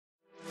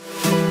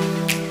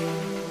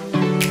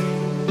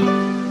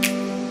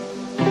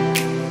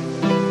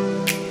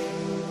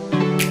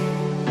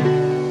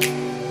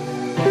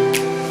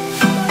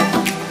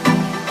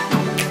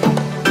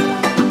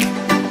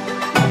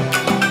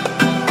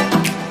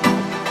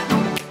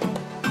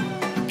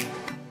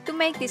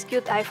make this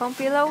cute iPhone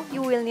pillow,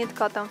 you will need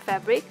cotton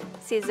fabric,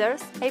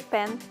 scissors, a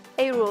pen,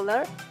 a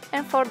ruler,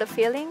 and for the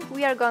filling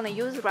we are gonna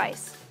use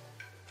rice.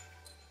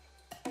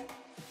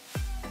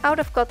 Out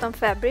of cotton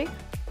fabric,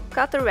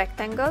 cut a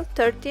rectangle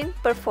 13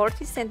 by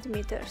 40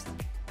 cm.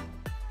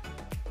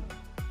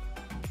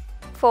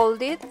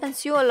 Fold it and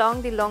sew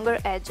along the longer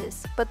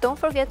edges, but don't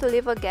forget to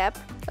leave a gap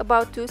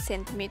about 2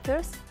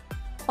 cm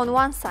on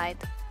one side.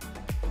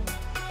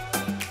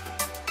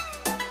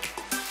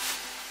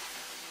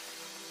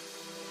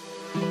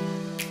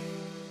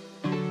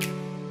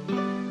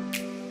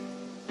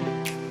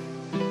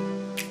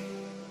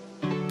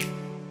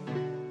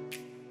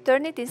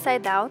 Turn it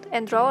inside out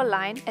and draw a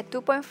line at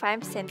 2.5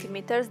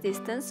 cm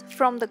distance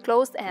from the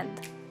closed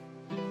end.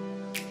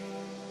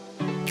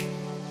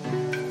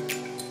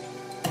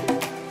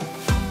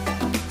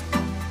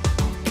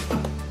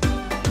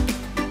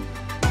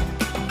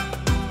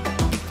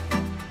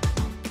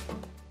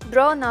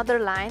 Draw another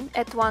line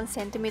at 1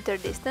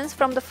 cm distance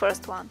from the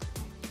first one.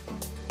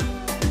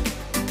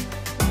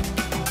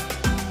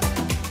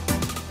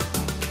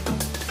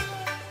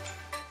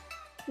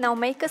 Now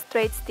make a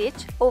straight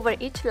stitch over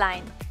each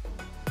line.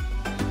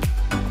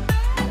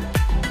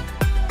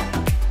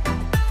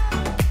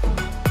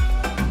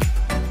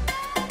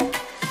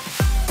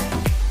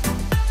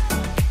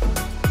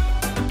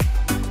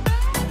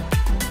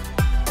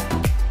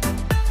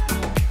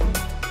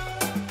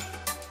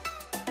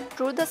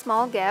 Through the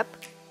small gap,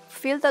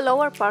 fill the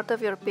lower part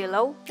of your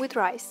pillow with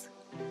rice.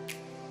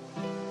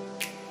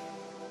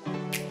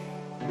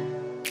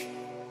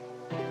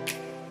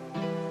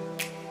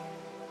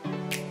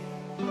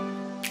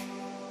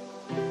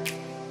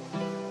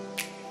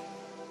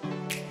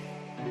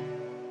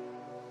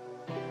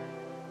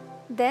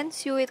 Then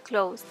sew it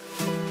closed.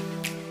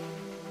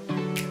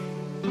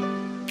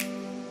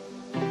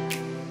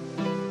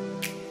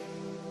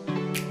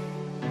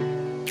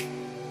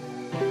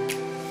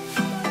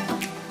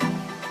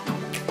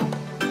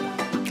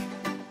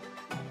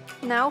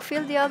 Now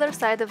fill the other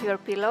side of your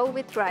pillow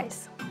with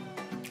rice.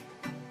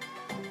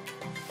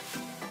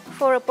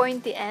 For a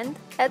pointy end,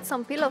 add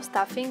some pillow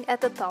stuffing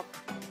at the top.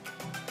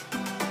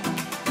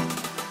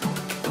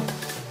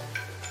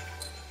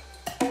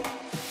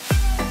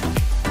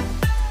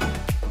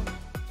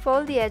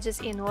 Fold the edges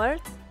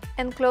inwards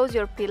and close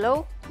your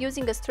pillow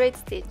using a straight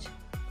stitch.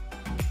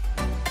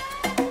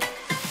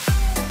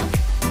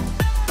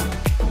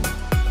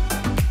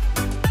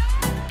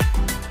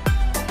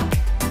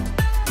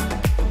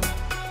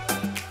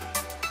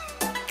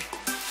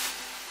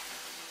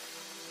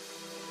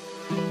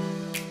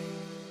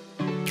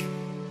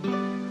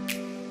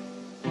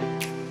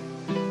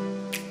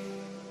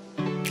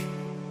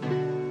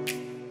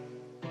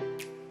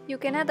 You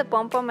can add a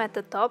pom-pom at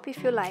the top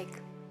if you like.